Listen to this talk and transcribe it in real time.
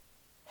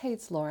Hey,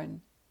 it's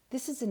Lauren.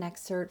 This is an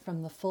excerpt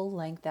from the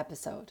full-length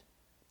episode.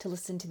 To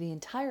listen to the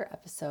entire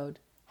episode,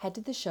 head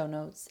to the show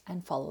notes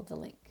and follow the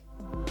link.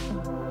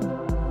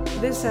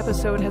 This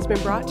episode has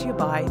been brought to you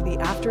by the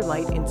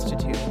Afterlight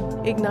Institute.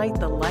 Ignite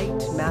the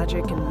light,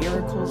 magic, and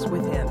miracles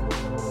within.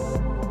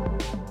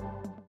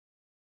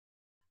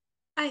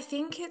 I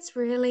think it's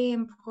really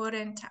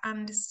important to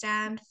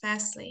understand,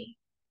 firstly,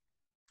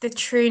 the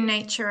true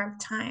nature of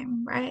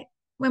time, right?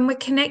 When we're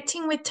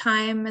connecting with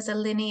time as a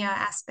linear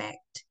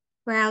aspect,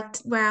 where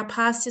our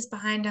past is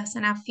behind us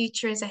and our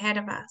future is ahead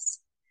of us,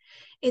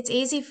 it's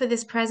easy for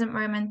this present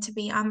moment to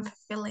be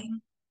unfulfilling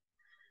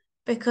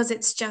because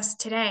it's just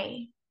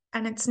today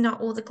and it's not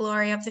all the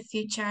glory of the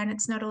future and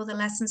it's not all the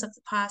lessons of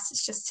the past,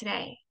 it's just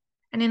today.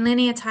 And in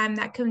linear time,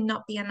 that could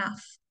not be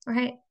enough,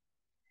 right?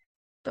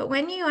 But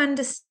when you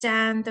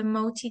understand the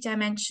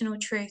multidimensional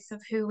truth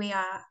of who we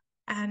are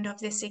and of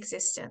this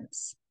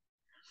existence,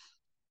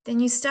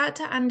 then you start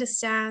to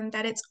understand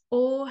that it's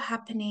all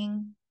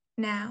happening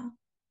now.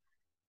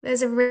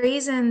 There's a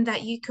reason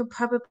that you could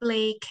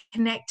probably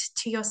connect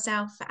to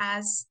yourself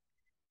as,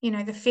 the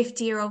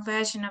 50-year-old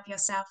version of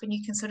yourself, and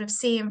you can sort of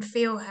see and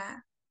feel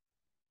her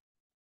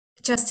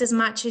just as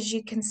much as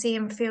you can see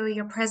and feel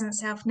your present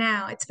self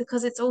now. It's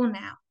because it's all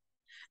now.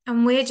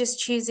 And we're just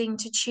choosing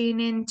to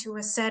tune in to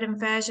a certain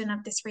version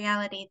of this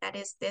reality that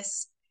is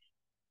this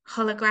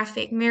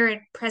holographic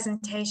mirrored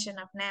presentation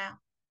of now.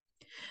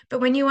 But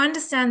when you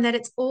understand that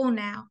it's all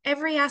now,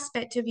 every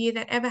aspect of you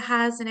that ever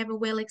has and ever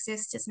will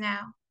exist is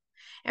now.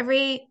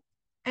 Every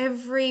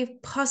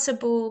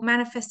possible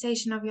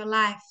manifestation of your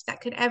life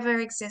that could ever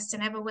exist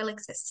and ever will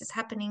exist is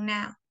happening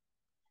now.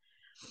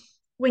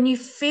 When you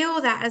feel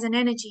that as an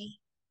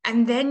energy,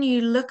 and then you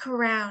look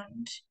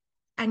around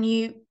and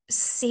you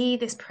see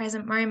this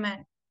present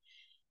moment,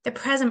 the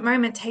present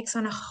moment takes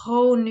on a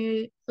whole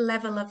new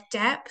level of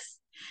depth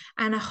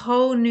and a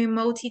whole new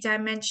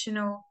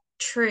multidimensional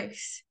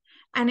truth.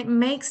 And it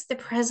makes the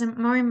present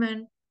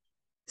moment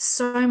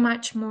so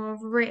much more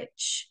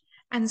rich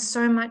and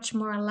so much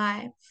more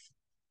alive.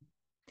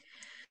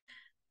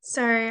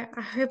 So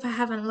I hope I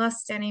haven't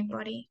lost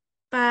anybody,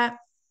 but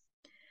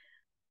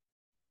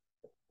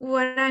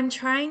what I'm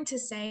trying to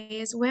say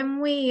is when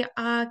we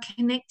are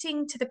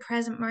connecting to the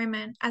present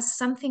moment as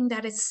something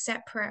that is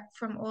separate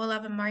from all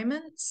other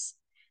moments,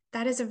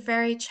 that is a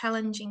very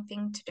challenging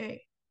thing to do,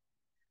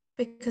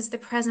 because the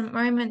present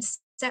moment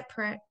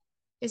separate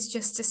is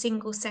just a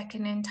single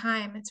second in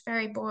time. It's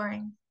very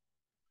boring.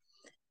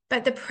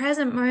 But the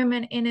present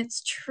moment in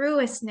its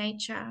truest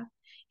nature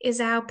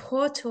is our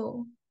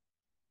portal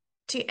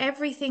to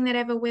everything that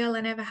ever will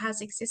and ever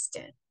has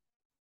existed.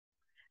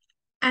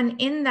 And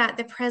in that,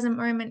 the present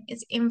moment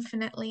is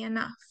infinitely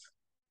enough.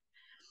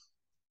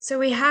 So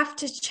we have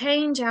to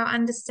change our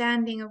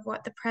understanding of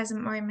what the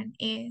present moment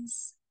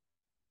is.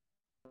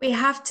 We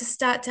have to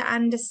start to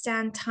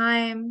understand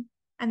time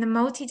and the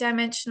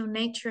multidimensional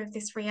nature of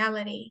this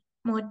reality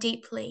more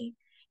deeply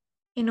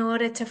in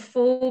order to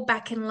fall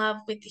back in love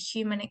with the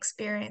human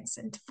experience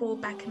and to fall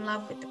back in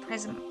love with the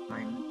present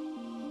moment.